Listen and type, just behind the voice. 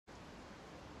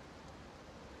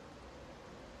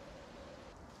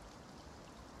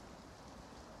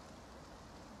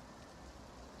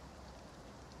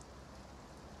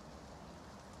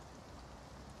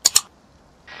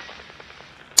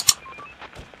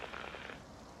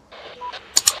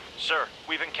Sir,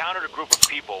 we've encountered a group of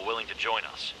people willing to join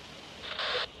us.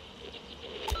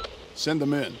 Send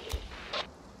them in.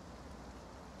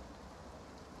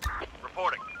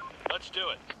 Reporting. Let's do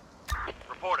it.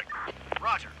 Reporting.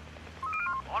 Roger.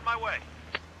 On my way.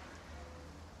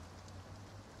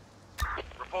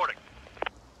 Reporting.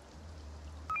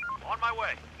 On my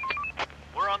way.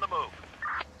 We're on the move.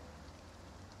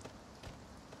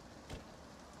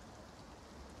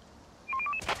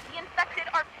 The infected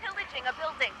are pillaging a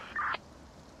building.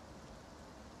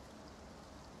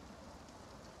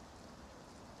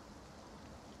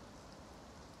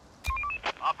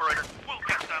 Operator, we'll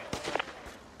get them.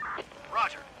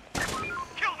 Roger.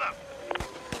 Kill them.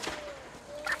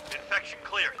 Infection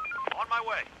cleared. On my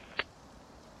way.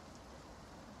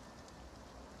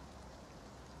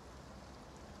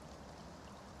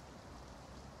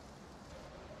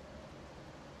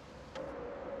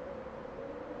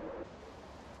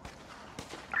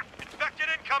 Infected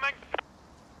incoming.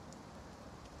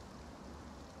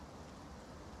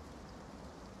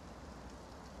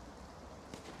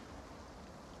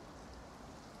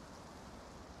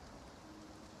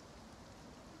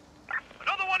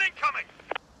 Another one incoming!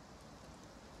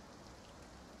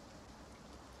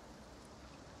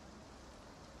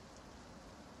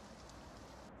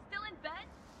 Still in bed?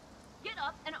 Get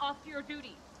up and off to your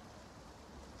duties.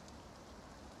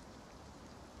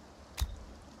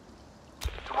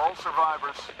 To all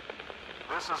survivors,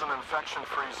 this is an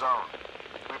infection-free zone.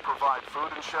 We provide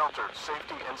food and shelter,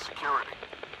 safety and security.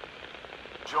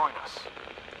 Join us.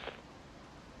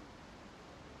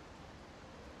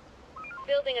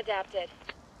 Building adapted.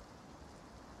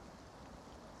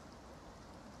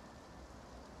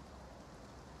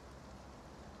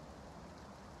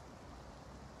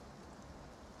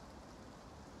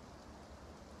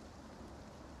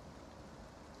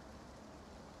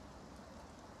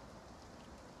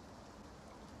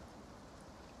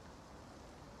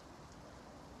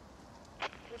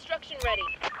 Construction ready.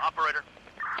 Operator.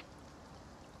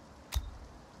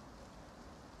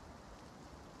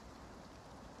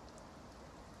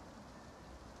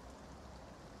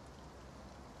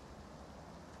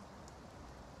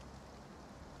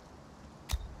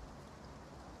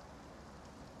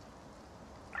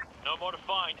 No more to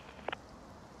find.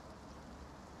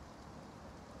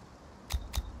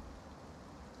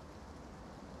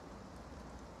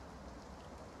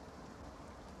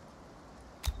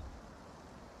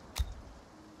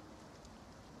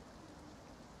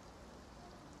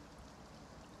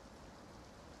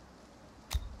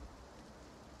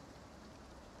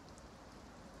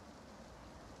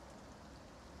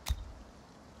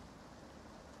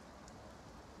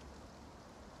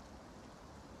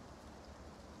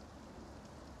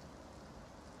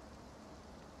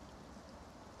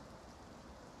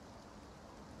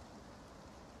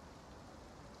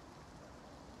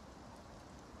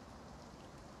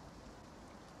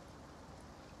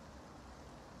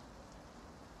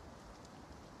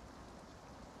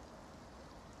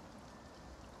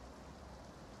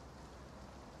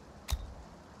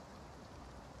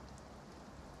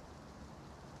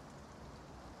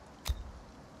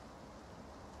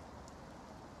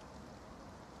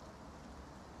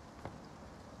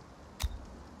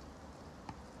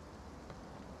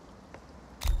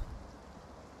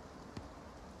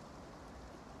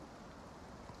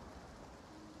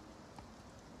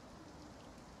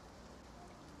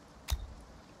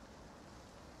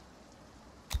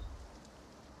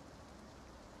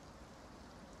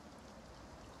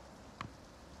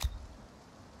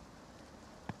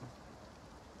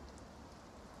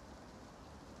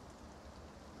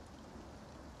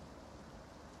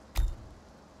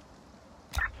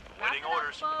 Waiting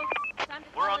orders. Time to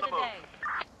We're call on the it a move. day.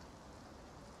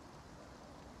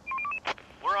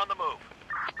 We're on the move.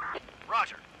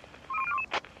 Roger.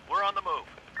 We're on the move.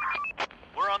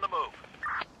 We're on the move.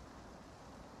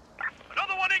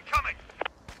 Another one incoming!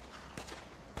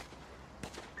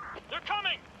 They're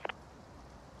coming!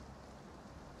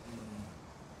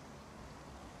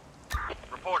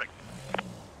 Reporting.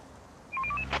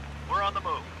 We're on the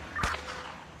move.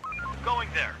 Going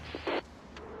there.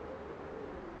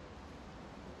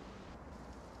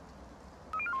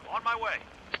 On my way.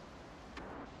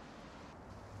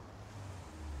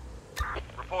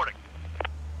 Reporting.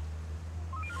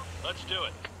 Let's do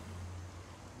it.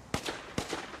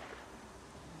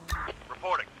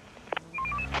 Reporting.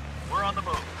 We're on the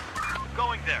move.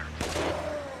 Going there.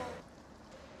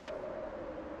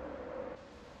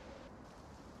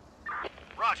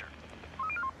 Roger.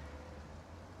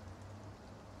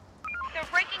 They're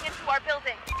breaking into our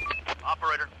building.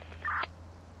 Operator.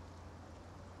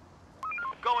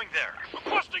 Going there. there.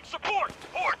 Requesting support.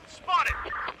 Port spotted.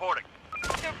 Reporting.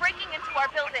 They're breaking into our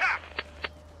building. Attack.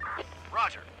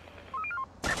 Roger.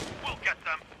 We'll get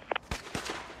them.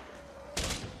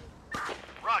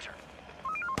 Roger.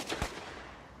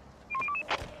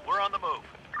 We're on the move.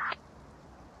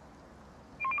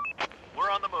 We're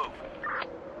on the move.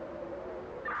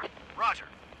 Roger.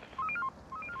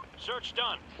 Search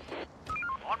done.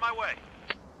 On my way.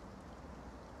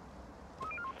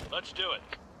 Let's do it.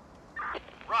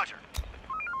 Roger.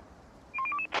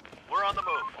 We're on the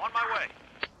move. On my way.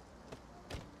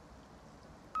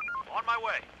 On my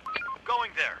way.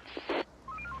 Going there.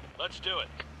 Let's do it.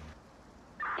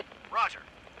 Roger.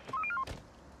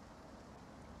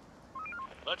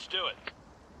 Let's do it.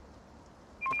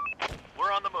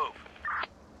 We're on the move.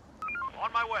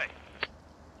 On my way.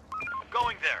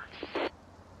 Going there.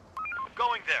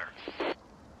 Going there.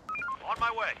 On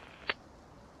my way.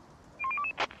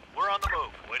 We're on the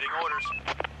move. Waiting orders.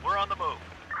 We're on the move.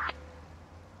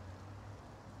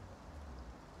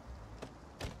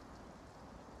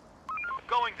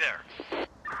 Going there.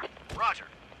 Roger.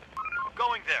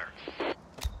 Going there.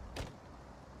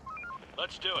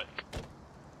 Let's do it.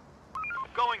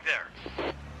 Going there.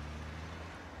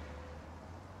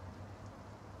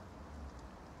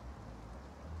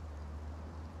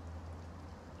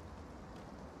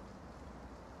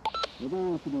 We're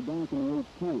going to be back in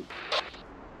HQ.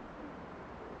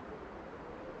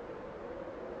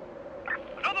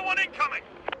 Another one incoming!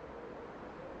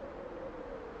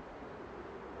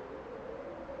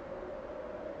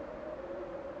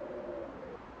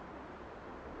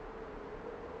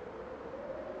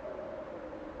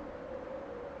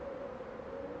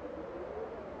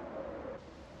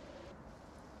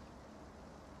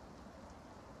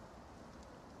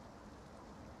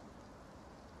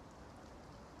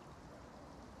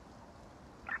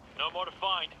 No more to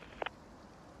find.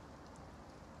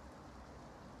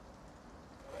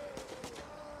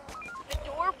 The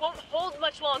door won't hold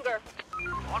much longer.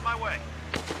 On my way.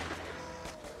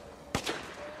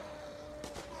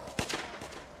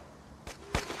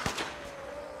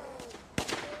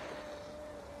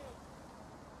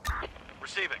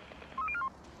 Receiving.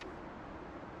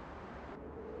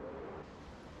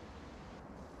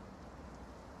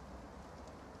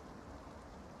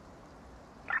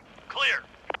 Clear.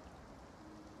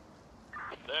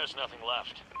 There's nothing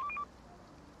left.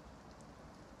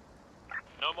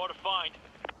 No more to find.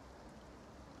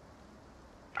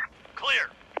 Clear.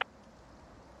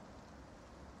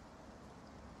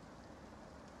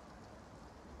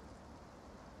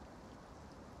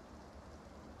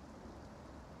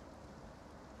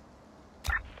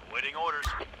 Waiting orders.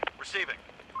 Receiving.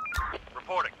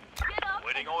 Reporting. Get up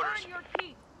Waiting and orders. earn your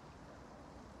keep.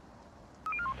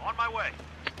 On my way.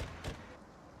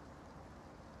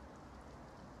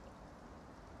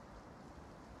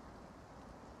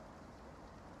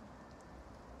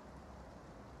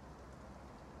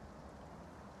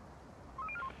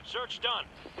 Search done.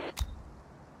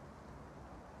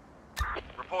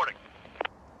 Reporting.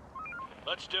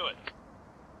 Let's do it.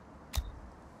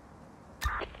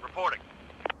 Reporting.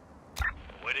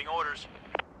 Waiting orders.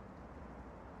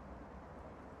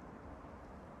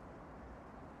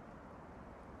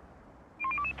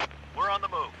 We're on the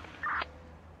move.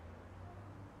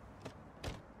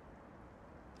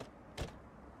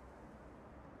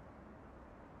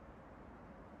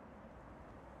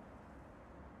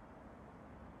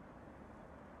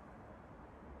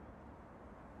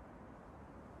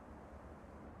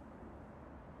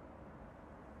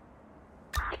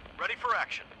 Ready for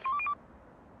action.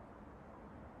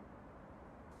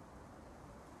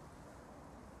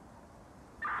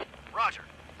 Roger.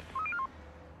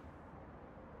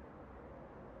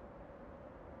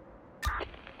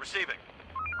 Receiving.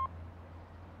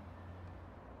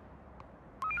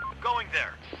 Going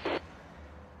there.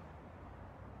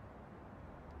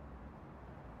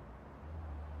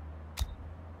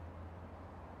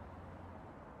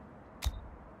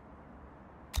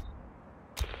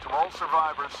 To all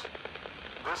survivors,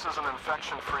 this is an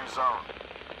infection-free zone.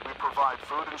 We provide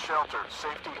food and shelter,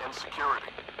 safety and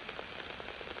security.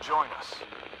 Join us.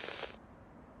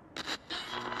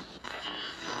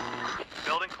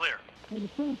 Building clear.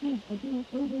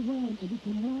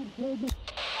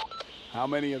 How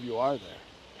many of you are there?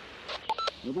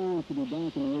 We're going to be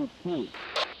back in HQ.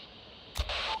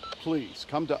 Please,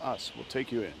 come to us. We'll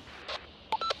take you in.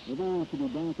 We're going to be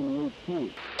back in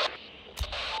HQ.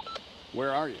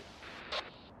 Where are you?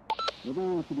 We're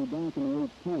going to be back in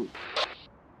HQ.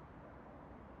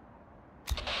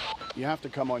 You have to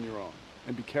come on your own.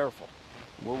 And be careful.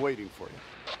 We're waiting for you.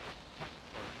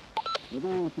 We're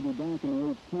going to be back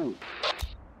in HQ.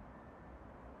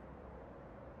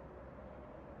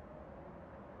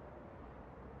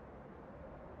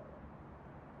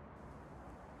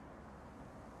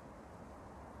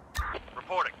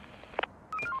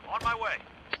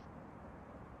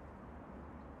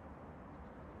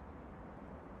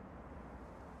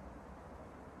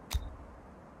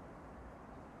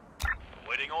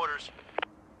 Awaiting orders.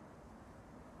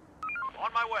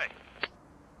 On my way.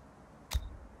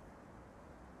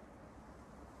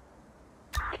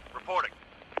 Reporting.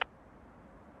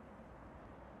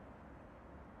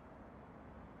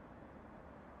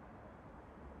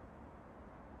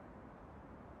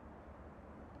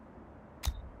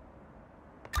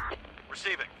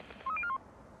 Receiving.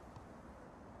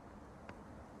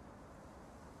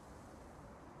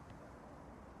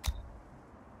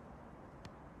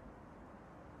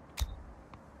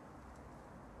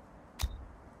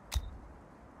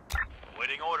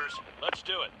 Awaiting orders. Let's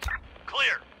do it.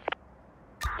 Clear.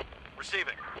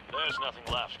 Receiving. There's nothing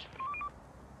left.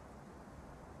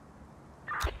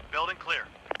 Building clear.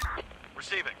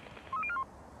 Receiving.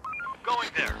 Going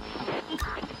there.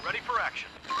 Ready for action.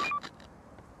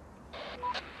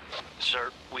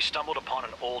 Sir, we stumbled upon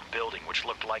an old building which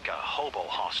looked like a hobo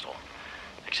hostel,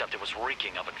 except it was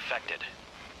reeking of infected.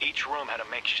 Each room had a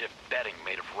makeshift bedding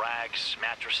made of rags,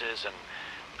 mattresses, and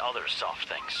other soft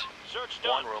things. Search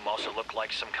done. One room also looked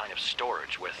like some kind of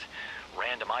storage with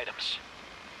random items.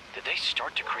 Did they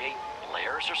start to create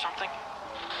layers or something?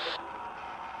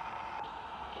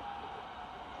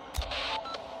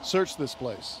 Search this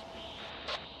place.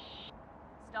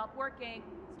 Stop working.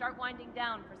 Start winding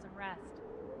down for some rest.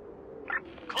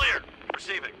 Clear.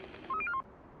 Receiving.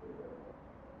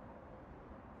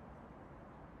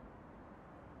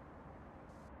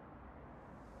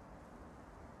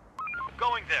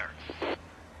 Going there.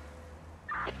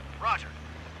 Roger.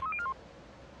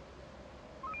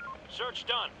 Search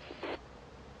done.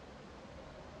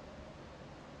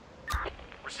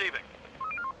 Receiving.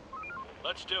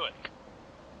 Let's do it.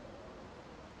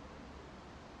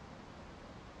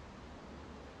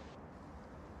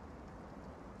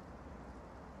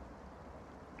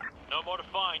 No more to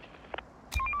find.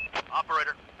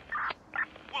 Operator.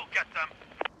 We'll get them.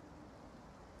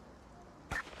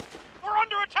 We're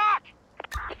under attack!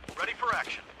 Ready for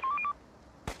action.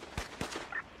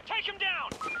 Take him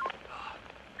down!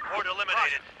 Horde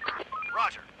eliminated.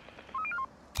 Roger.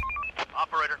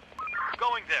 Operator.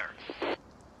 Going there.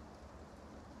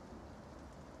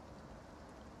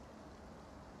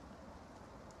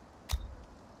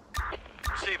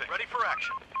 Receiving. Ready for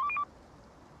action.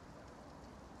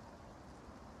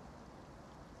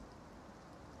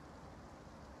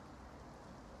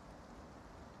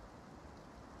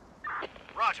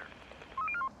 Roger.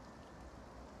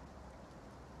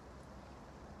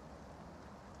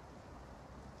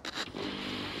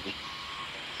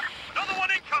 Another one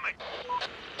incoming!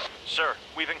 Sir,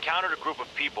 we've encountered a group of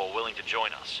people willing to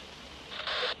join us.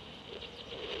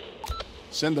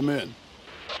 Send them in.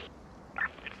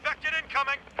 Infected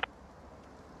incoming!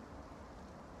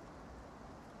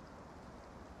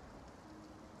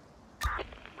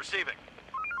 Receiving.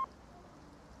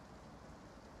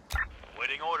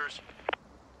 Waiting orders.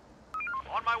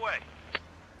 On my way.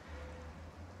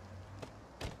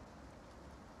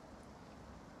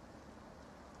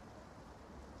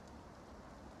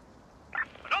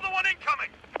 Another one incoming!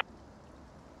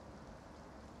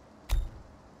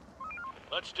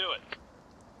 Let's do it.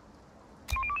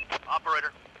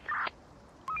 Operator.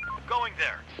 Going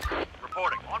there.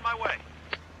 Reporting. On my way.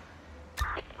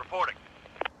 Reporting.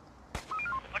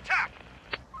 Attack!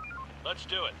 Let's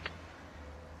do it.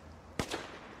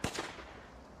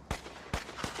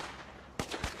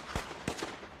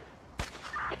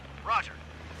 Roger.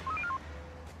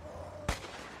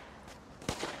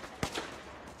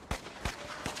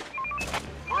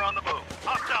 We're on the move.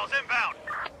 Hostiles inbound.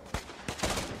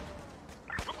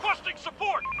 Requesting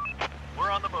support.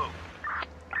 We're on the move.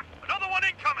 Another one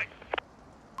incoming.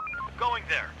 Going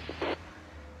there.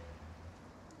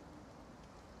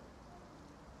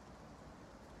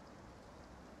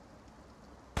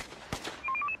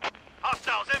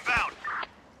 Hostiles inbound.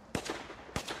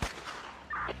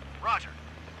 Roger.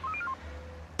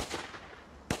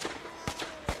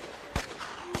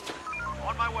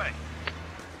 On my way.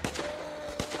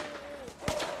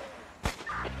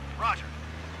 Roger.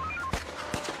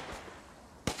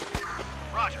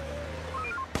 Roger.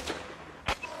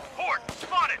 Horde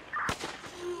spotted.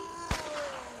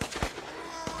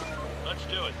 Let's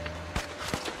do it.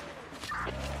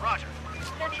 Roger.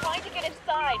 They're trying to get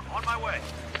inside. On my way.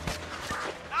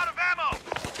 Out of ammo.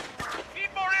 Need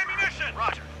more ammunition.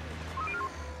 Roger.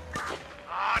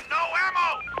 No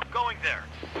ammo. Going there.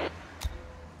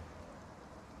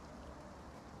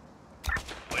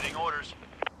 Waiting orders.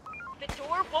 The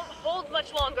door won't hold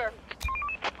much longer.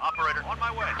 Operator, on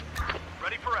my way.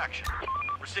 Ready for action.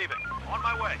 Receiving. On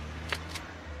my way.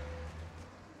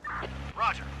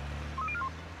 Roger.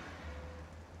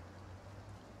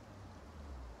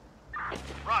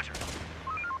 Roger.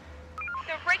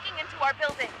 The our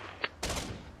building.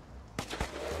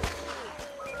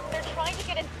 They're trying to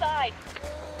get inside.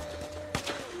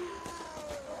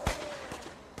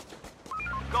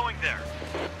 Going there.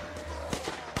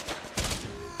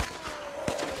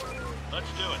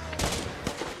 Let's do it.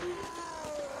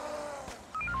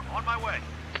 On my way.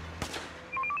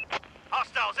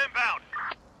 Hostiles inbound.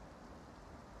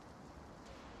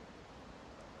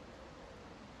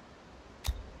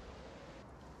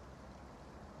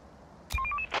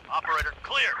 Operator,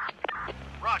 clear.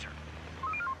 Roger.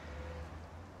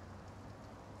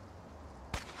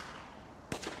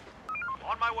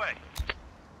 On my way.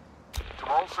 To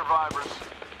all survivors,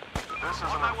 this is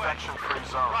On an my way. infection-free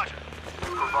zone. Roger. We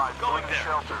provide Going food and there.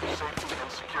 shelter, safety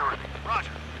and security.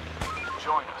 Roger.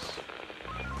 Join us.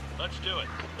 Let's do it.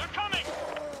 They're coming!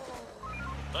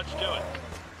 Let's do it.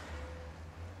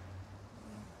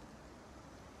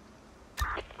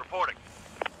 Reporting.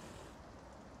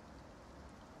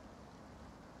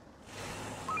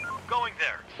 Going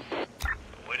there.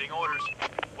 Waiting orders.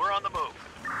 We're on the move.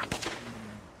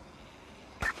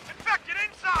 Infected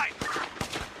inside!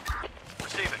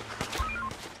 Receiving.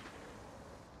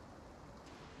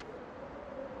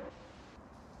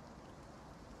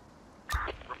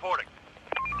 Reporting.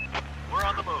 We're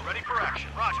on the move. Ready for action.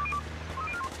 Roger.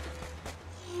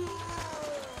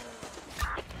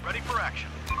 Ready for action.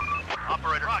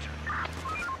 Operator. Roger.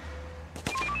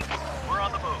 We're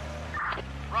on the move.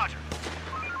 Roger.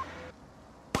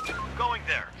 Going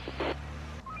there.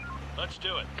 Let's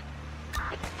do it.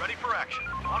 Ready for action.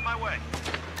 On my way.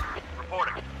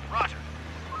 Reporting. Roger.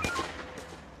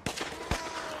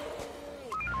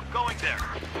 Going there.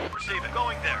 Receiving.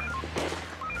 Going there.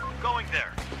 Going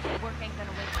there. Work ain't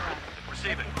gonna wait for us.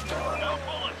 Receiving. No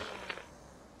bullets.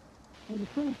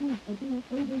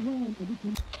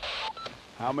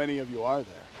 How many of you are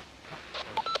there?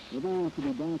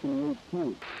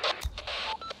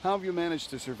 How have you managed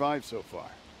to survive so far?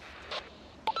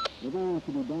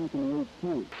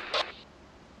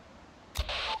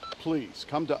 Please,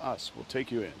 come to us. We'll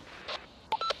take you in.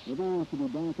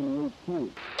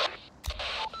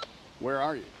 Where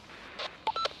are you?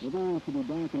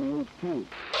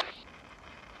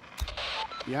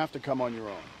 You have to come on your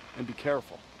own. And be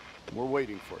careful. We're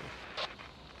waiting for you.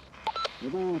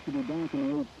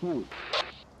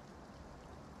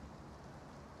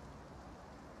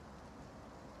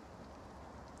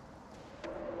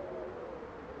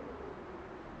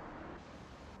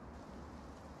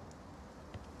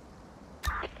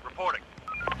 Reporting.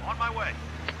 On my way.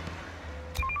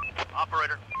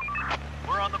 Operator,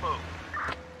 we're on the move.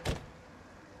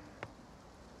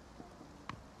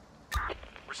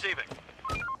 Receiving.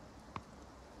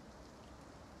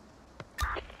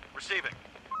 Receiving.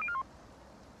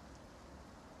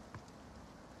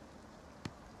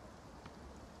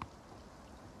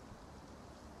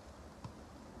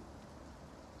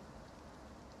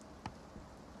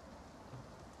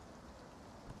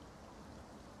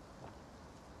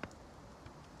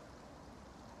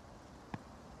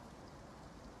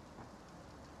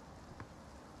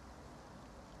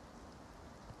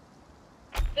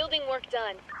 Building work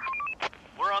done.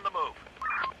 We're on the move.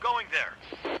 Going there.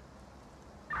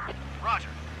 Roger.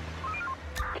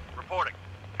 Reporting.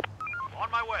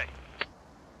 On my way.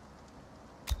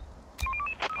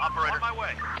 Operator. On my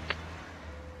way.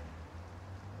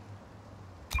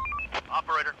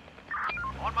 Operator.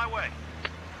 On my way.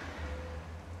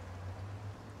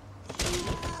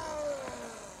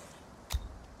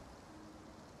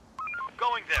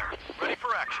 Going there. Ready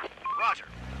for action. Roger.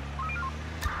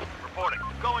 Reporting.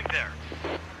 Going there.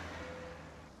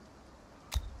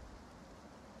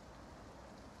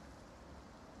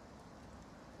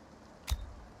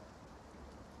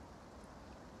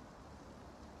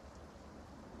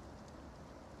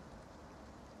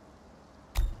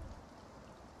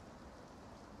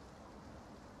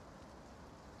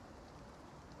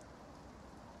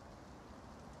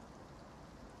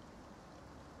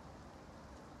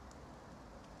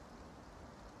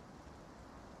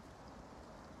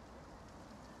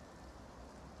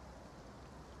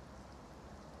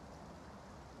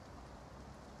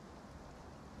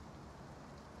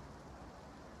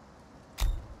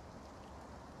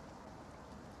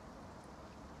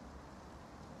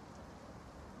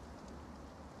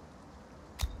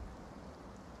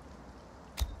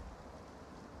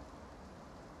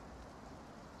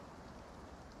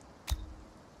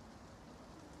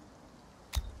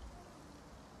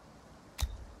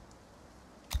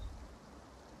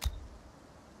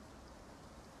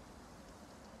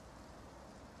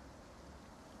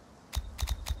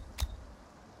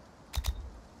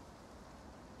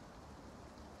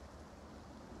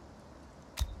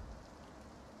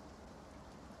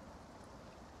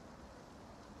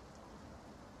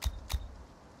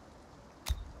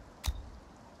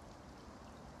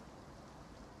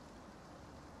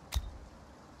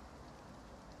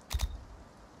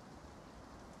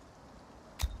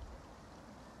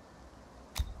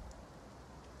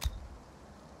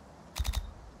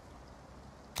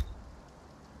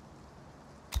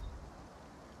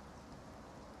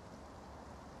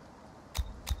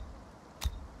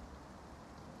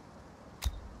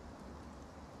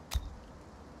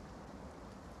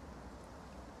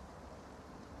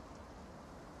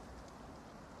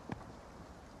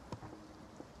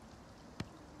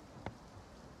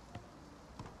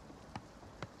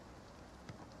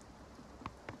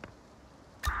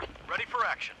 Ready for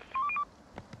action.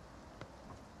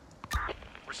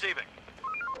 Receiving.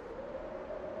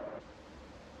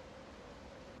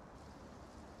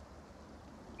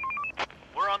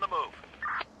 We're on the move.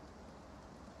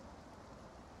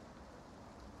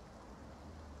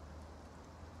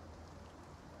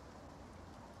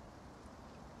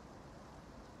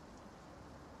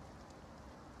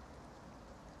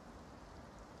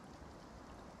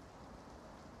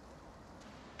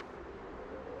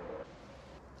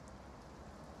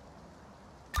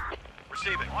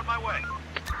 Receiving. On my way.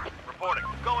 Reporting.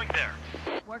 Going there.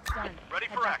 Work's done. Ready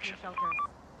Head for back action. to your shelters.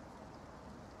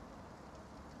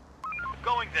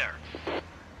 Going there.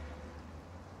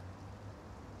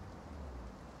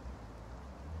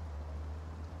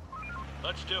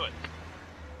 Let's do it.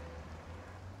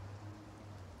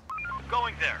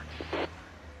 Going there.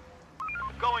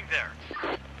 Going there.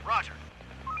 Roger.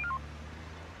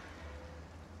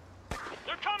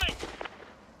 They're coming!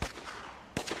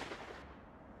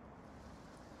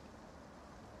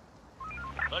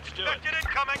 Let's do it. Get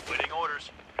incoming. Waiting orders.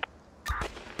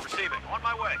 Receiving. On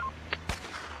my way.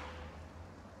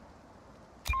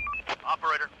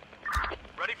 Operator.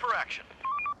 Ready for action.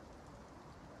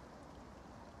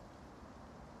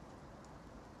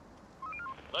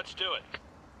 Let's do it.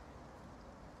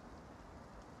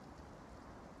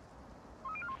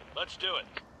 Let's do it.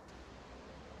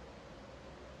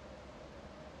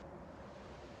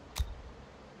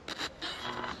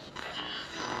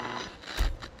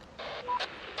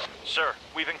 Sir,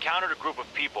 we've encountered a group of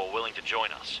people willing to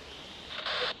join us.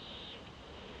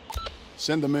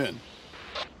 Send them in.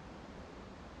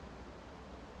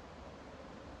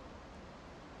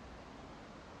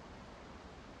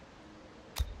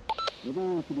 We're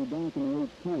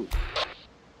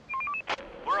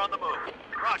on the move.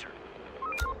 Roger.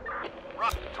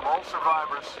 To all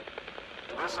survivors,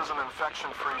 this is an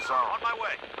infection-free zone. On my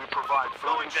way. We provide food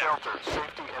Going and there. shelter,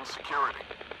 safety and security.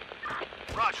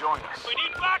 Roger. Join us. We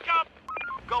need backup!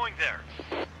 Going there.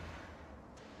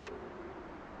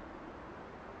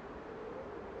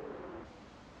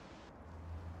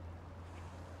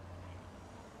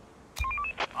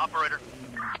 Operator.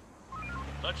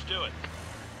 Let's do it.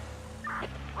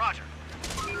 Roger.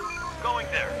 Going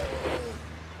there.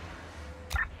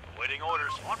 Waiting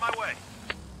orders. On my way.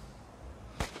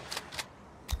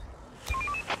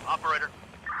 Operator.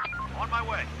 On my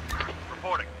way.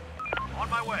 Reporting. On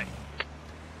my way.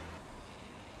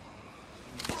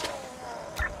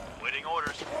 Waiting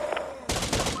orders.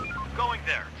 Going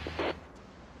there.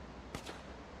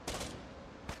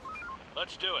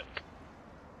 Let's do it.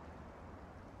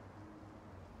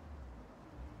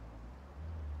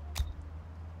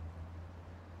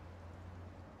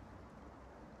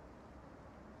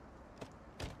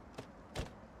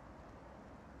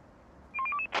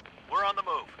 We're on the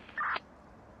move.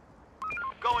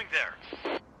 Going there.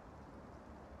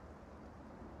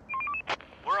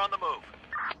 We're on the move.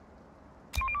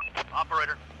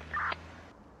 Operator.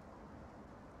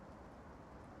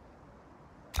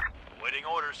 Waiting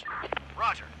orders.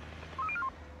 Roger.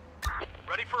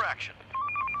 Ready for action.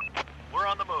 We're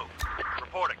on the move.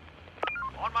 Reporting.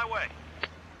 On my way.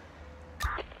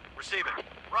 Receiving.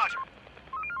 Roger.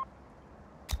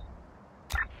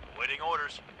 Waiting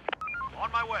orders.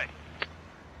 On my way.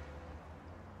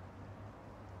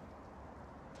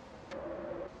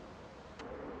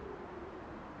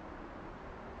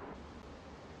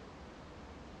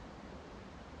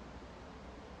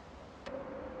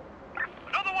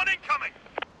 Another one incoming!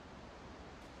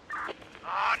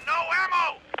 No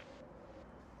ammo!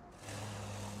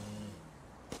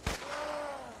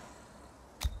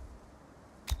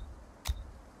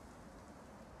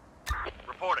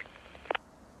 Reporting.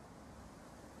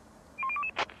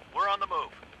 We're on the move.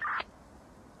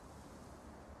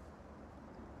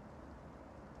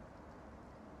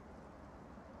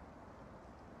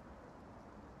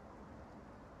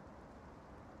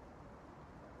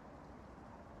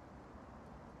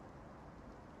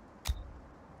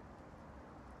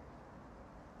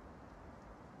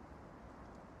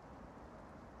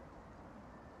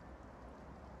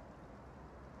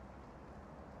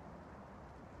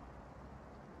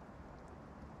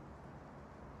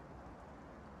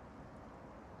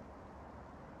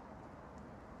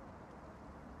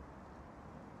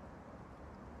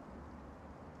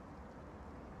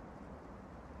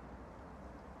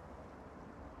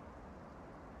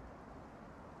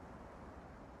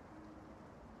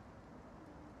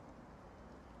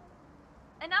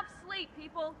 Enough sleep,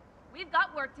 people. We've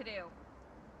got work to do.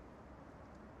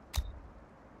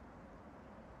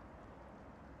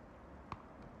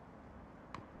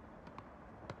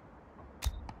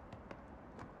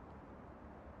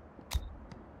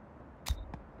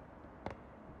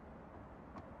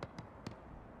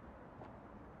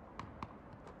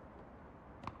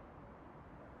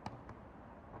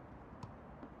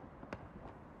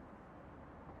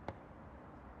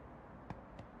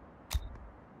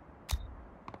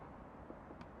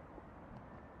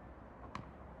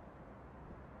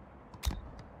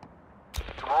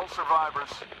 all survivors,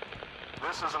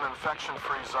 this is an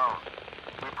infection-free zone.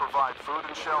 We provide food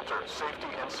and shelter, safety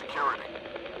and security.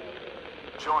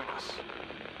 Join us.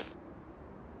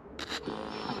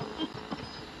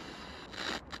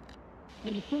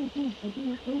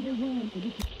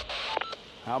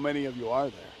 How many of you are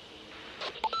there?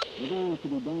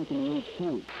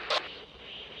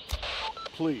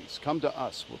 Please, come to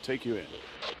us. We'll take you in.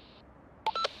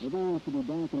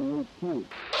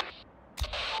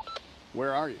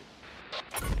 Where are you?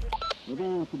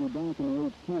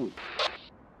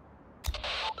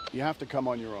 You have to come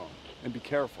on your own. And be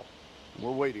careful.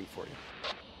 We're waiting for you.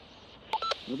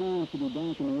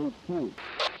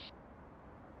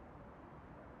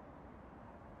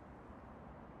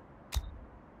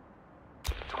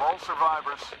 To all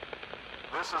survivors,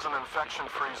 this is an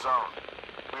infection-free zone.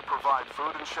 We provide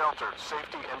food and shelter,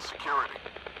 safety and security.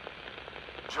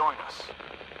 Join us.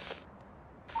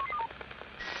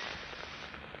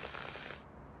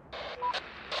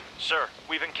 Sir,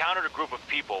 we've encountered a group of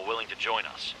people willing to join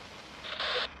us.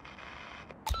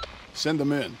 Send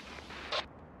them in.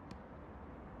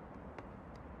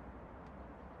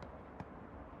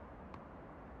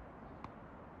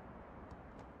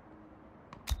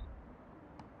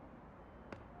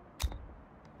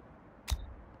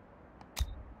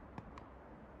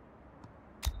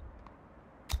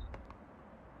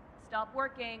 Stop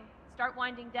working. Start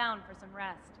winding down for some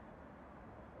rest.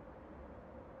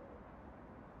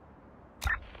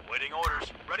 Waiting orders.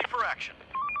 Ready for action.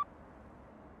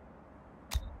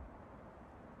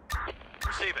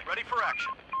 Receiving. Ready for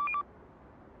action.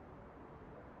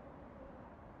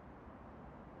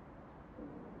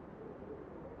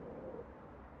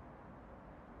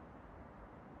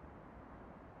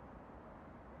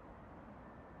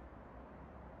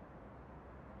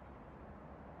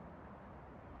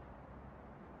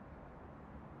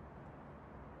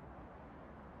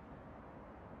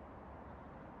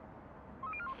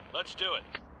 Let's do it.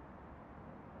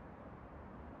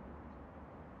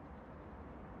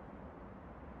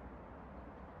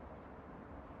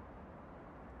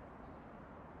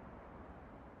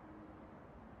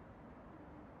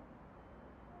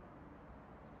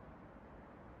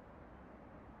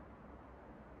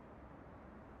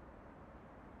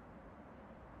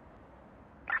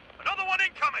 Another one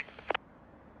incoming!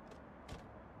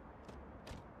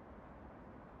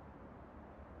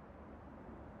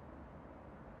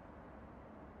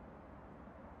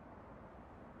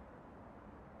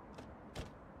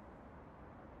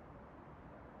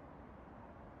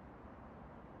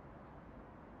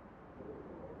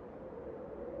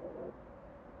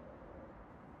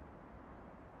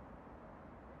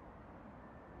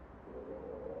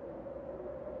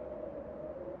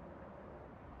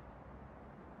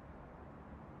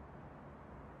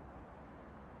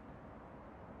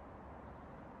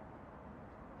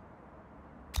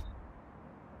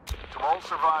 To all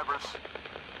survivors,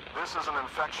 this is an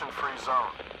infection-free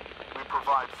zone. We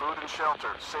provide food and shelter,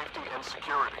 safety and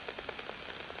security.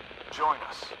 Join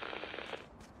us.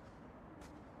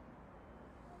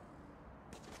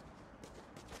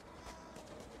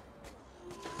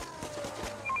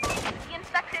 The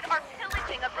infected are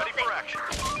pillaging a Ready building. for action.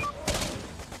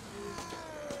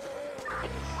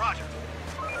 Roger.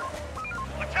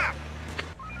 Attack!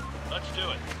 Let's do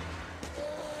it.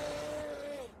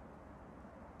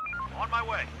 On my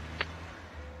way.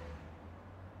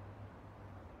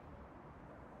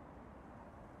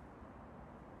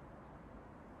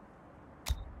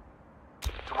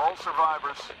 To all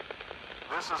survivors,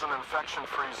 this is an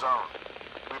infection-free zone.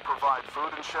 We provide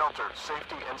food and shelter,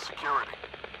 safety and security.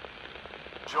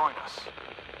 Join us.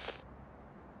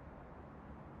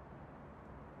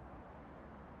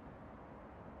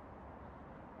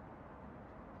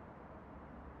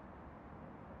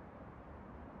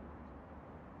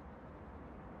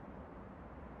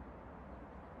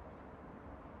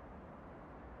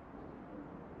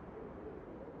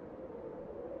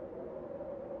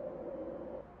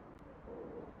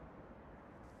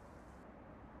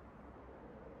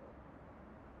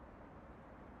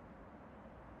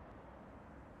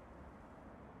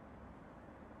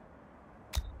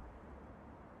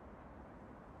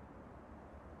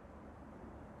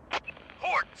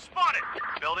 Horde, spotted!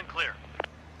 Building clear.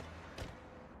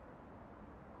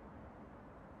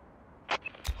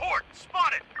 Horde,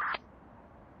 spotted!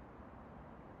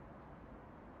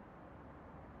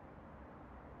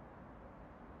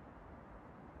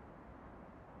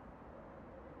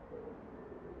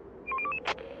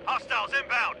 Hostiles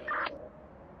inbound!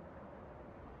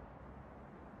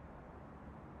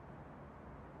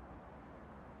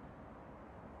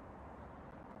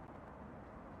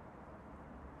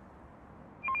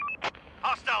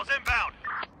 Hostiles Hostiles inbound!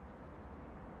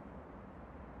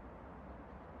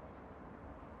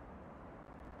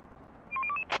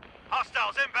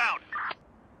 Hostiles inbound!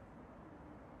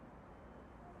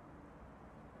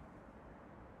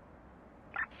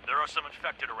 There are some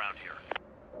infected around here.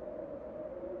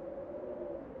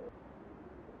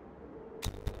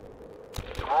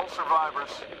 To all survivors,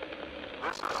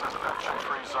 this is an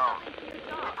infection-free zone.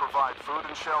 We provide food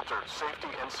and shelter, safety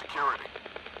and security.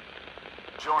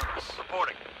 Join us.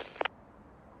 Reporting.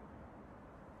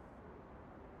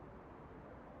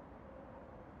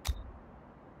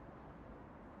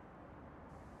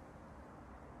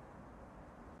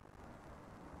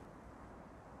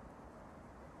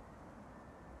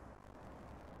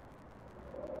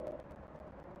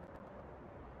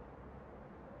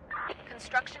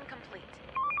 Construction complete.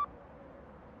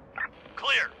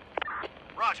 Clear.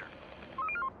 Roger.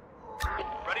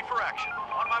 Ready for action.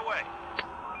 On my way.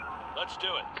 Let's do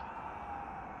it.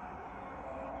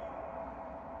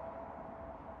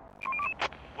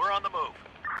 We're on the move.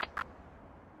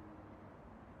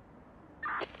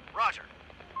 Roger.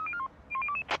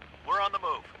 We're on the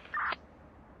move.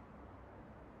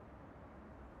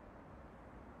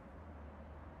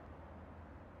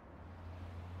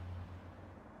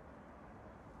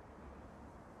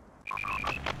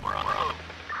 We're on the move.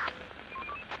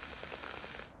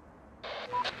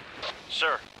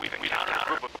 Sir, we've encountered a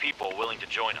group of people willing to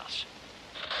join us.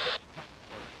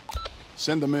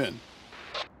 Send them in.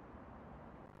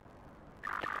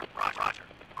 Roger.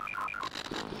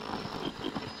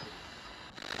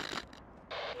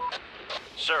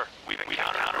 Sir, we've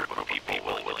encountered a group of people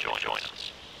willing to join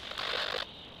us.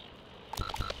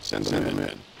 Send them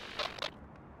in.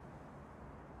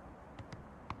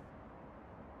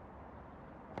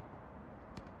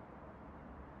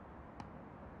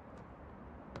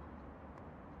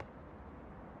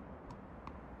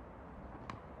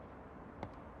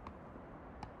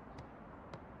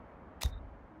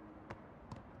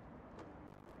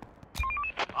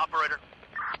 Operator.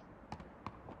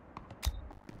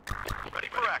 Ready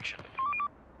for action.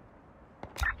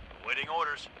 Waiting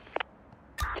orders.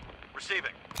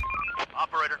 Receiving.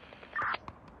 Operator.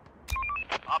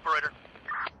 Operator.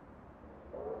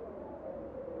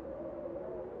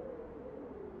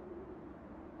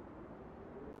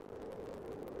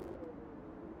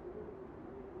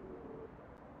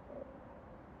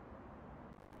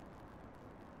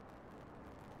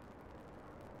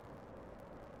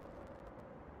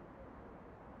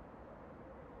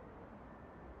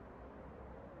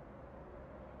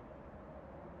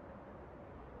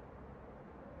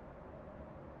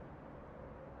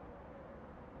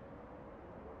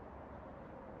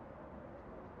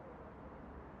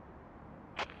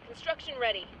 Construction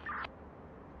ready.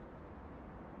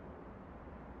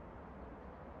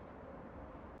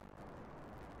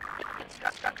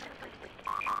 Construction complete.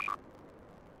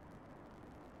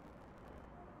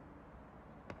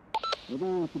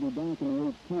 Everyone should be back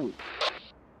in HQ.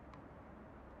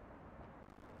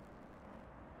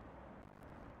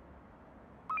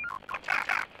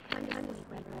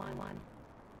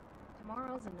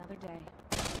 Tomorrow's another day.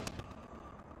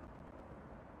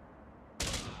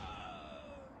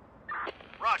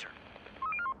 Roger.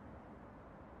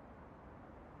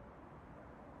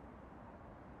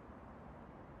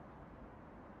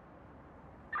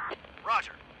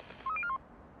 Roger.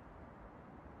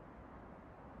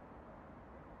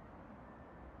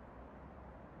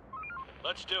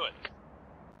 Let's do it.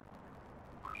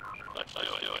 Let's do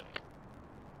it.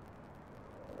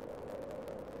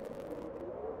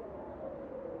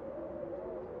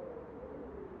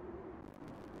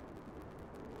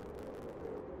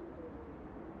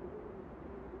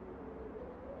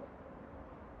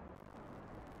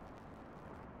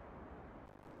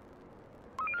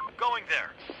 Going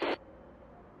there.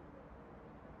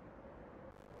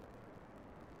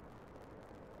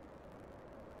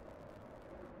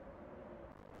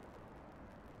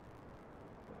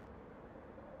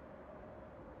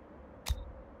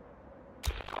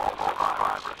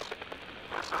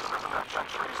 This is an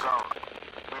infection-free zone.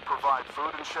 We provide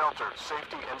food and shelter,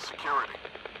 safety and security.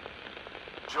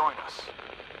 Join us.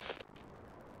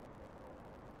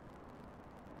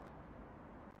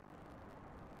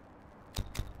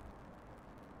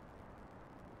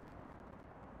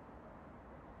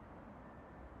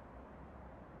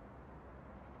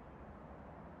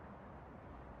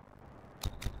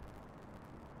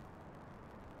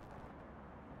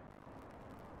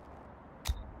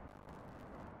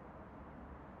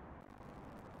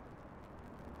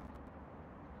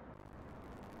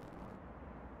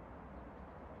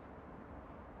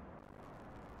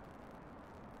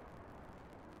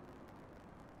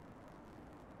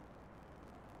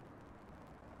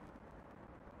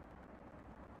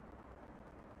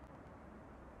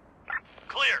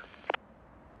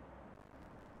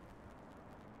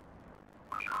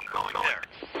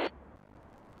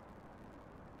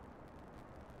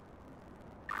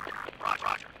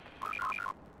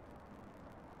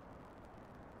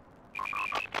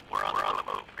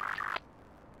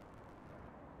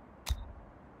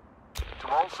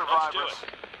 survivors,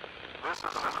 this is an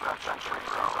infection-free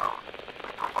zone. We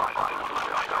provide food,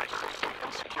 shelter, safety,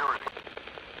 and security.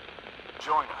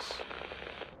 Join us.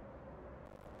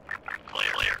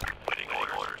 Clear. Waiting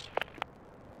orders.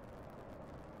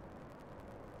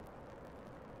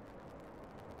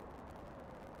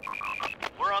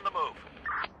 We're on the move.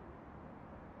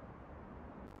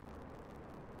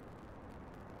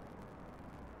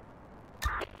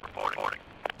 Reporting.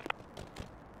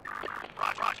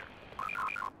 Roger.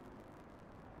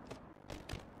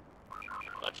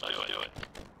 Let's do it.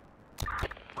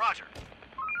 Roger.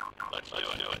 Let's do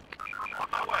it. On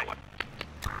my way.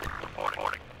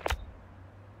 Reporting.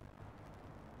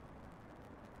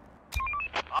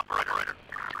 Operator.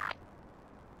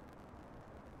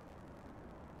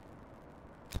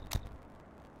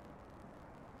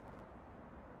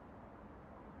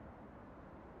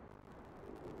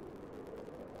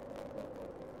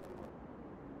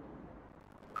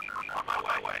 On my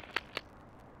way.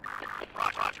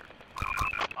 Roger.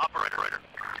 Operator.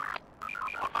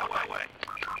 On my way.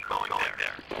 Going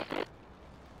there.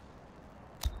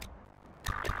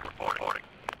 Reporting.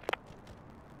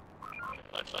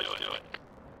 Let's do it.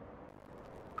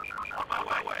 On my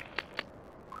way.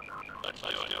 Let's do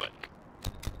it.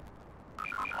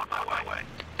 On my way.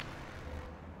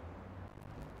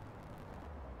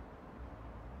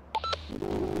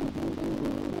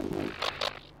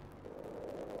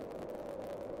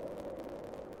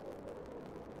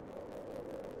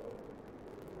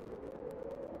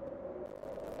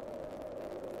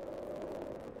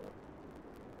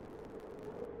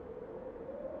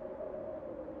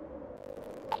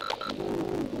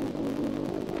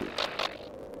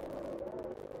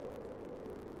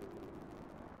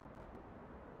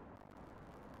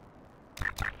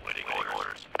 Waiting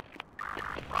orders.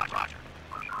 Roger.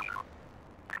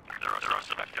 There are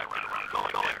some around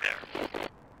going there.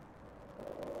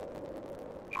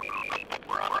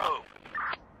 We're on the move.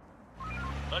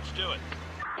 Let's do it.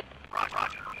 Roger.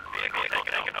 Vehicle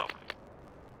taken over.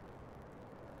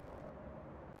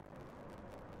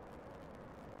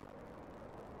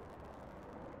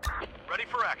 Ready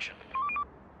for action.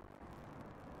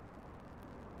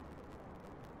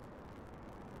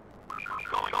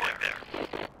 Going there.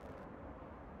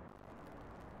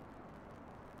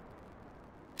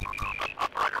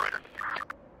 Operator.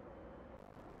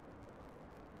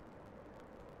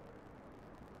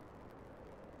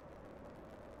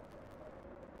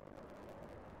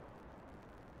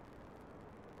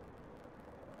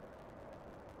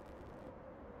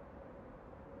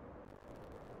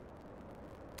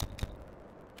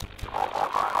 To all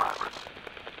survivors,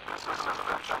 this is an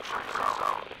infection-free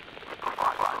zone. We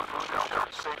provide food, shelter,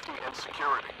 safety, and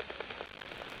security.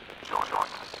 Join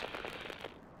us.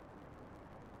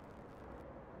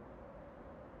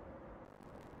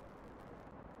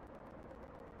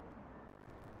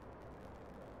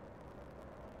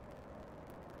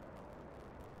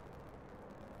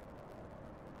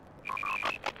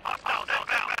 Hostiles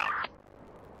inbound.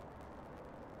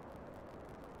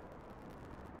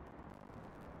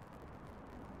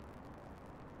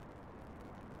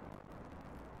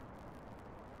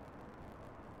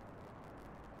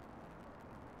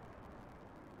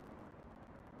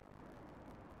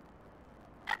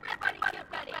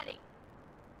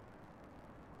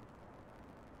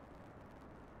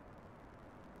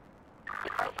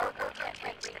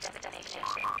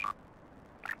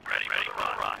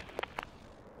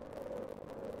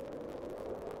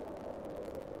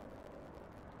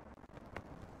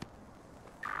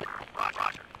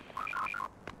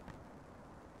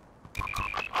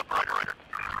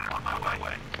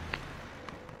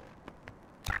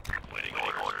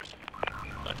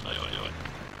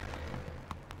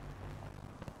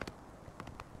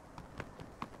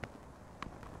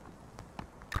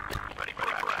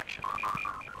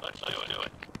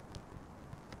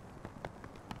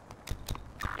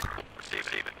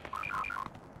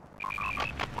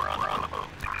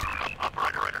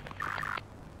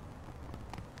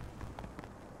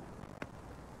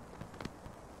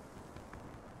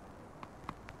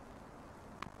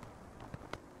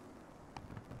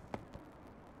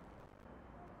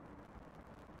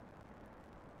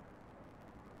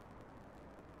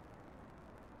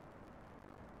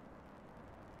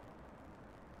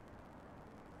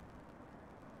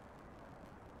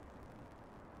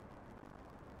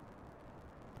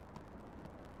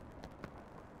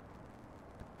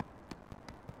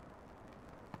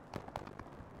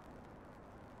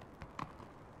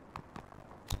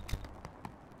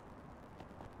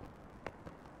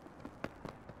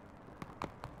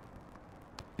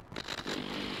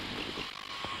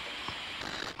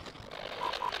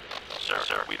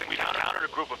 We've encountered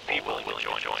a group of people willing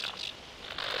to join us.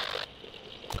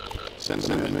 Send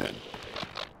them in.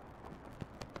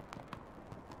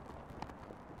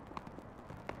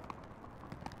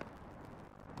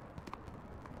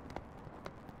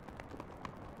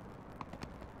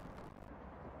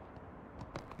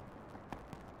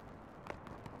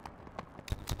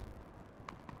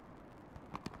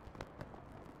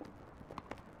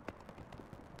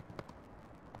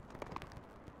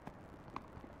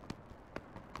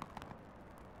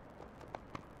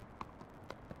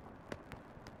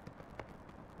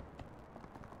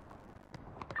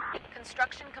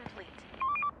 Construction complete.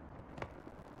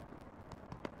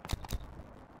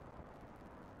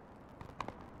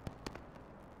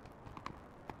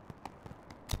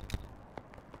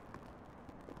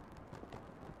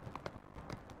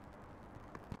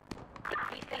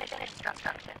 We finished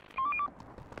construction.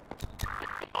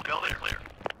 I'll go there, clear.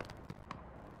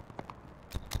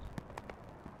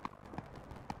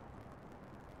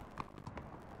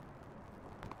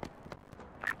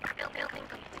 Building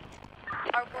complete.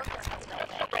 Our work is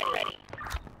ready.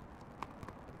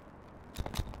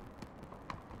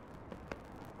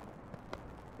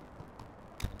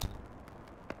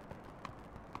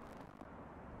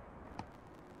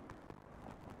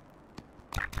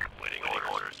 Waiting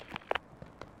orders.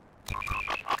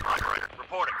 Operator,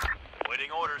 reporting.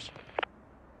 Waiting orders.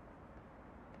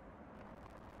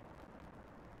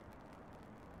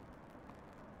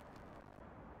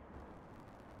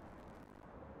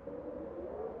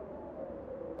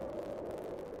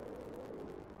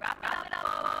 Wrap it up,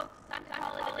 folks. Time to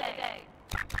call it a day.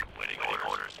 Waiting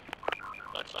orders.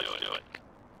 Let's do it.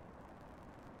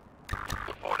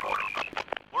 Reporting.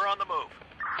 We're on the move.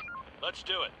 Let's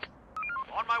do it.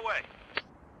 On my way.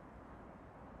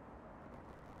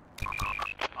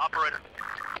 Operator.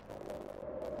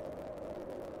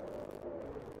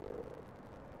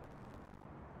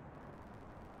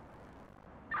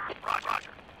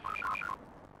 Roger.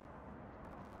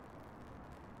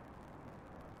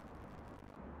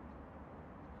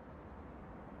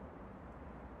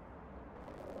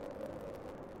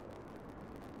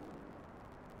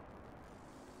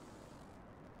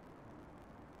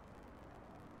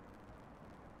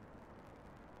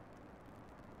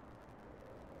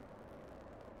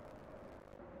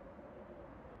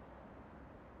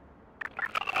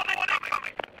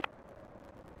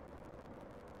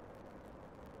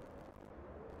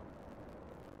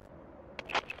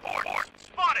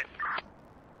 Spotted!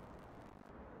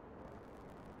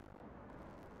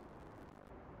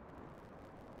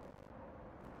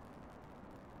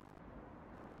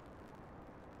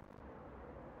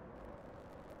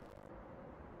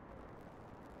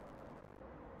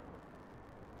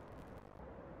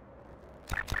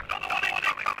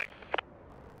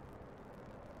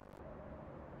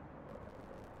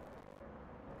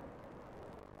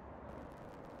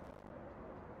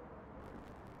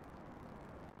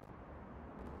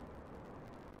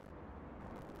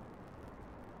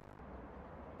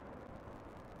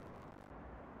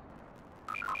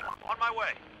 On my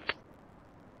way.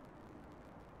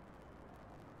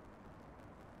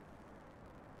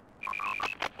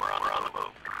 We're on the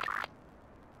move.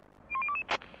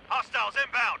 Hostiles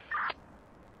inbound.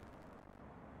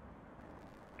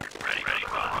 Ready,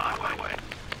 on my way.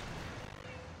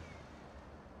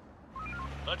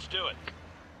 Let's do it.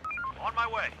 On my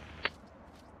way.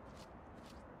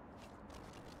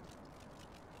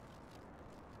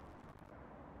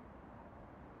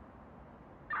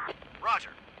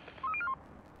 Roger.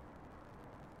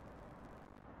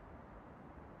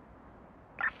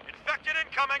 Infected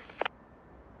incoming!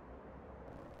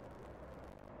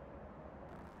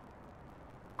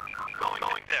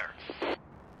 Going there.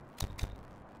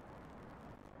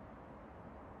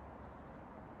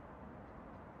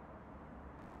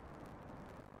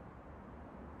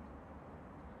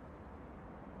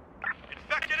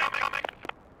 Infected incoming!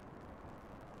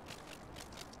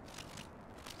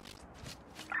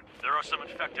 There are some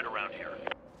infected around here.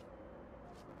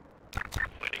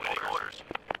 Waiting orders.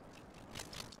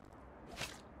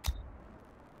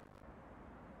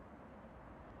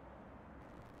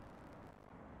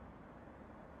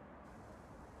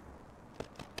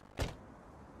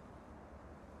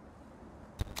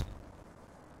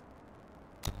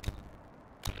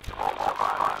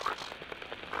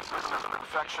 This is an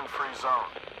infection-free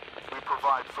zone. We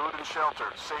provide food and shelter,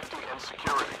 safety and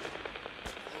security.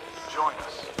 Join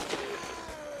us.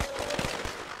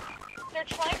 They're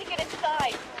trying to get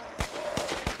inside.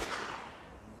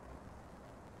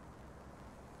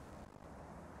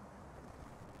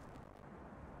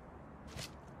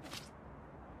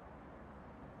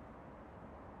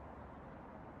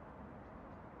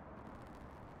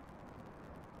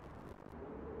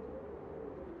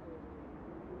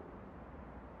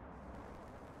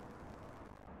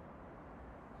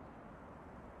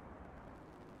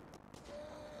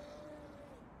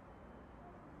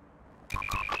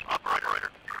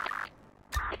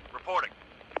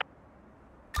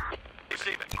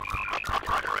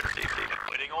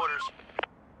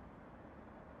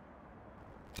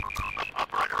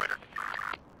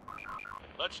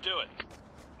 Let's do it.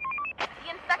 The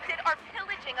infected are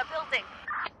pillaging a building.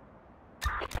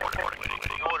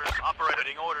 Waiting orders.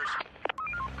 Operating orders.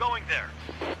 Going there.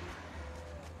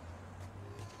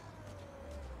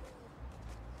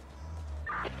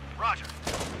 Roger.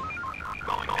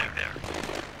 Going there.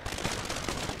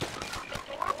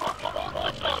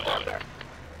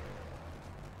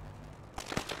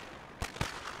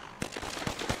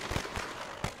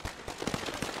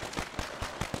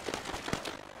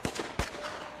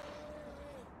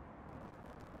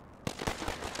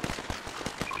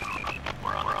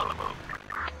 We're on the move.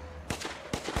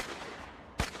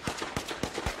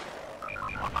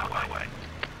 On my way.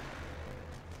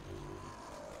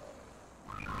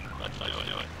 Let's do it.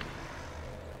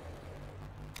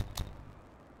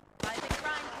 Rise and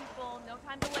grind, people. No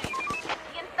time to waste.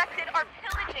 The infected are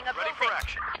pillaging a Ready building. for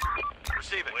action.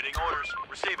 Receiving. Waiting orders.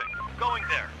 Receiving. Going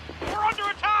there. We're under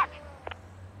attack!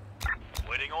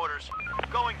 Waiting orders.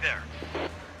 Going there.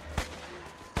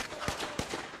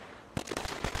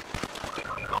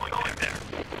 Going there.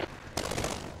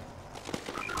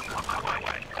 On my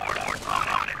way.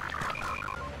 On it.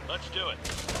 Let's do it.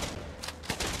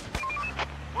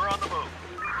 We're on the move.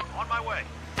 On my way.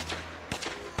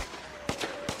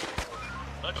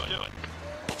 Let's do it.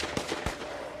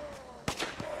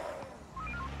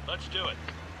 Let's do it.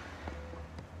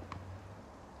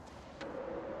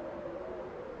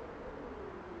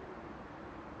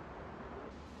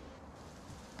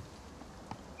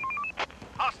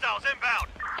 Hostiles inbound.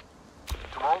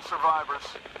 To all survivors,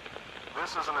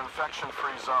 this is an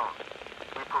infection-free zone.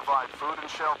 We provide food and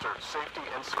shelter, safety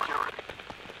and security.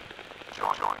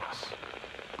 Join us.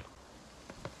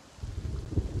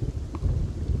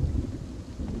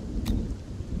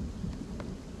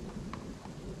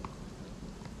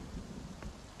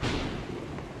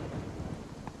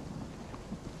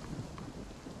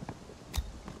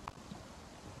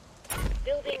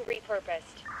 Building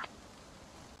repurposed.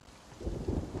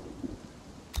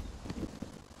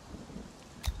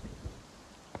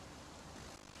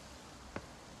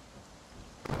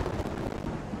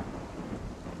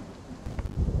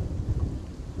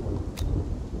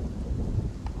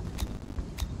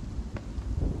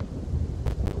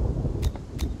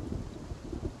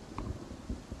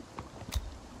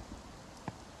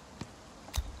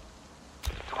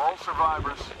 To all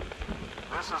survivors,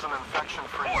 this is an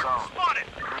infection-free Fort zone. spotted.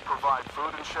 We provide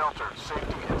food and shelter,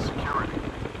 safety and security.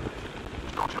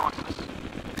 Join us.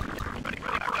 Ready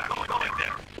for action. Going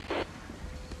there.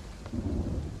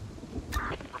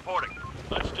 Reporting.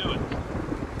 Let's do it.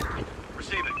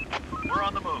 Receiving. We're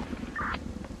on the move.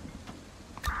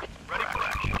 Ready for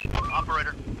action.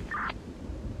 Operator.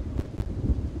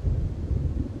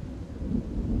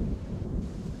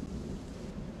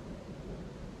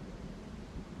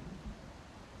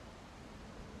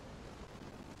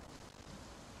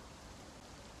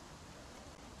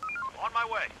 On my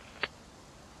way.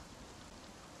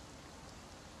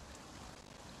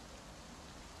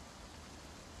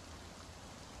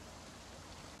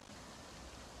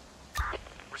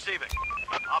 Receiving.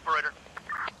 Operator.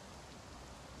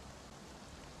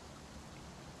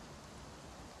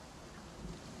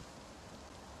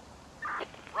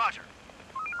 Roger.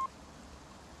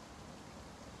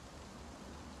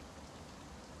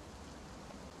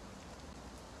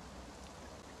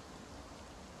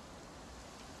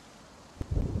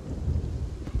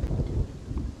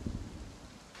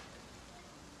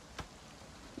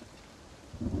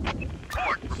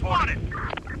 Fort spotted.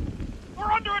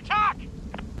 We're under attack.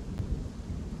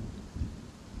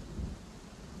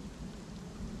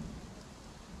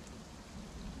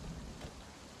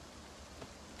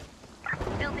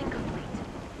 Building complete.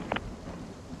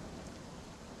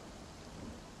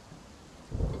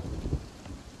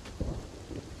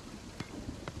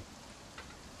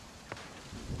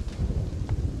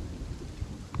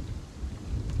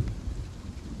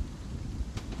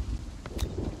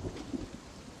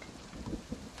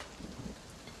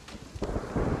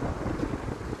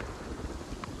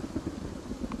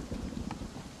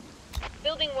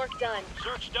 Building work done.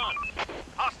 Search done.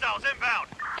 Hostiles inbound.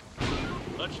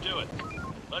 Let's do it.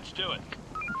 Let's do it.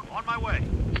 On my way.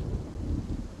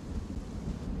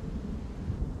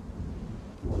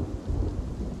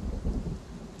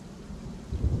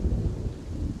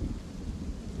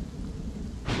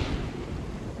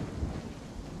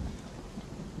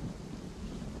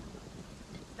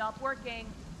 Stop working.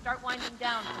 Start winding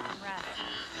down for some rest.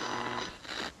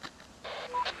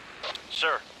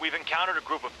 Sir, we've encountered a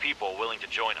group of people willing to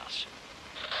join us.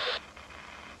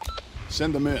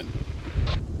 Send them in.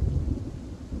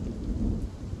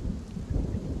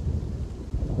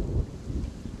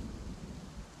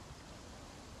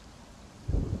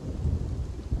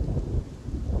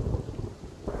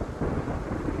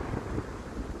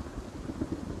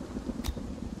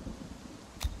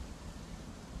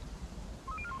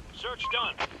 Search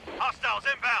done. Hostiles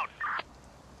inbound.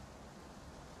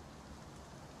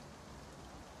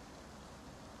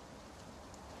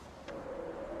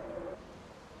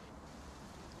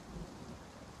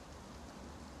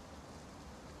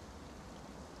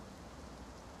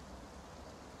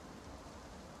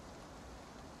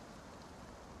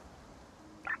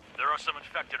 There are some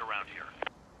infected around here.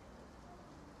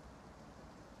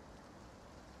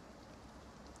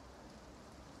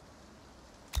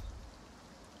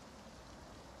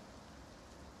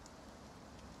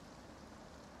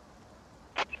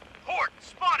 Horde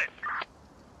spotted!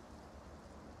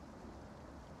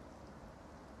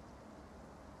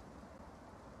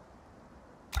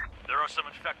 There are some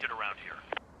infected around here.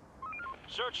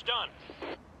 Search done.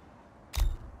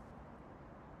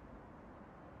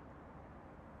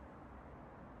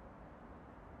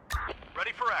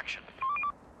 Ready for action.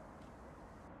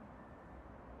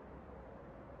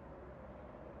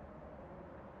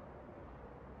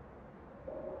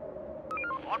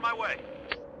 On my way.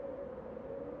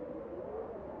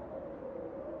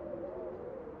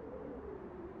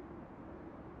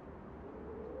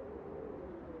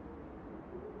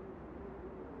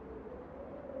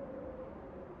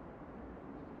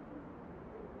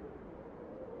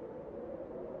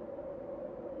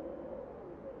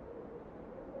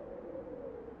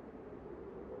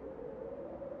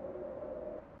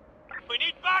 We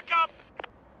need backup!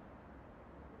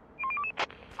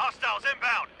 Hostiles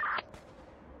inbound!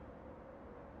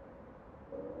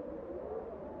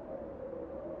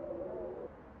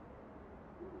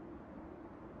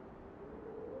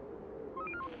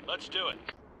 Let's do it.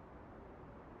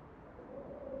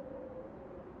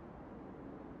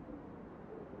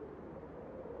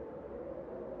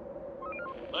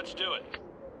 Let's do it.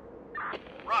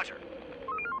 Roger.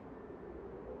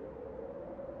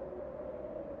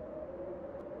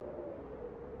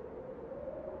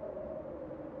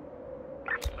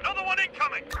 Another one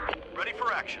incoming! Ready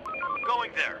for action.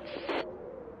 Going there.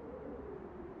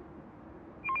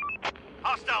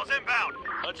 Hostiles inbound!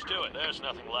 Let's do it. There's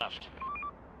nothing left.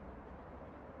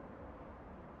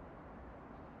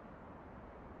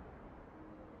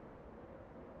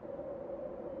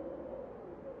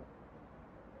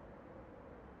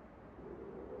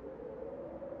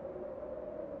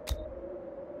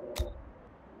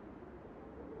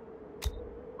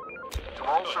 To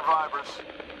all survivors,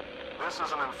 this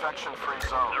is an infection-free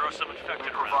zone. There are some infected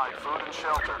We around provide here. food and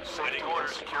shelter, safety Waiting and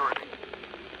orders. security.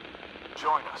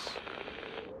 Join us.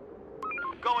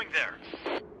 Going there.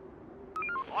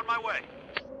 On my way.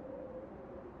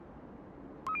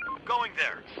 Going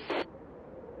there.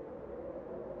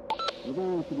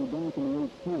 Everyone should be back in the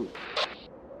HQ.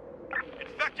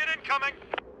 Infected incoming!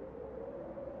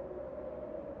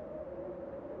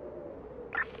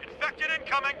 Infected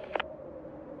incoming!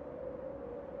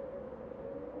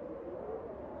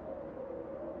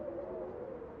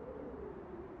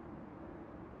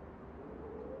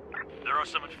 There are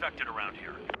some infected around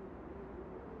here.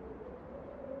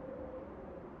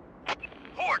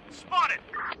 Horde spotted!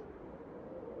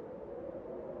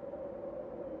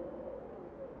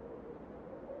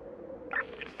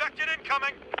 Infected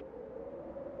incoming!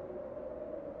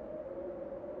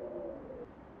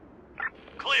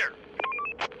 Clear.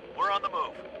 We're on the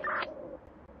move.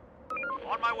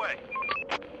 On my way.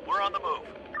 We're on the move.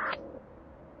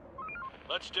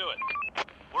 Let's do it.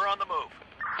 We're on the move.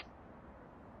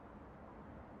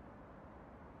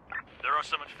 There are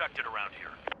some infected around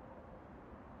here.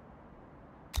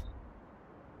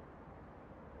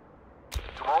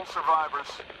 To all survivors,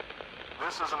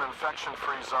 this is an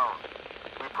infection-free zone.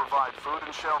 We provide food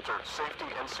and shelter, safety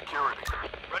and security.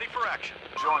 Ready for action.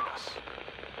 Join us.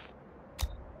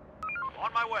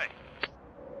 On my way.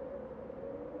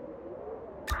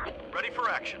 Ready for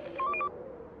action.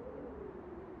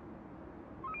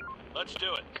 Let's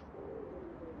do it.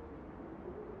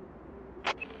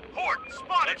 Horde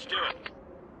spotted! Let's do it.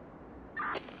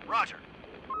 Roger.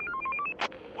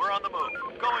 We're on the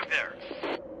move. Going there.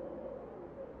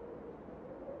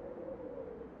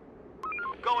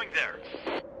 Going there.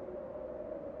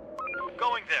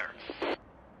 Going there.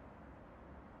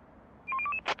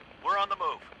 We're on the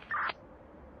move.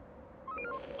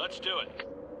 Let's do it.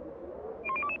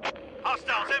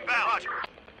 Hostiles inbound! Roger.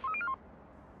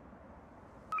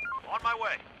 On my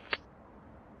way.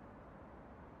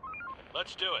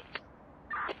 Let's do it.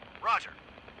 Roger.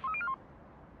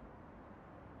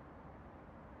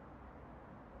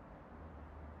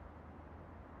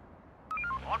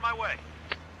 On my way.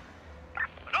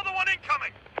 Another one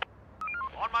incoming!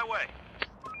 On my way.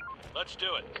 Let's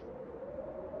do it.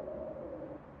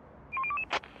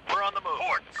 We're on the move.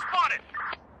 Horde spotted!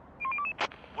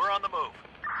 We're on the move.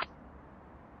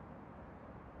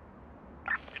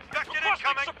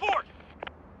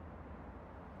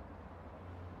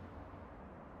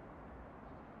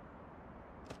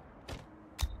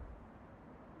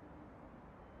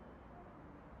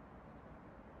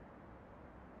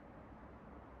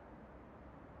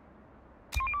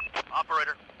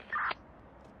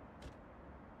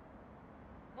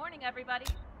 morning, everybody.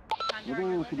 Time to earn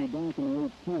Everyone your should be living. back in the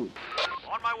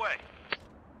HQ. On my way.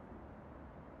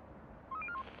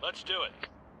 Let's do it.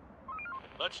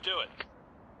 Let's do it.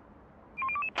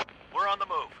 We're on the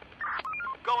move.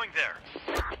 Going there.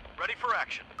 Ready for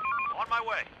action. On my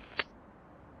way.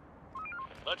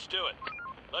 Let's do it.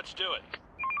 Let's do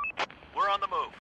it. We're on the move.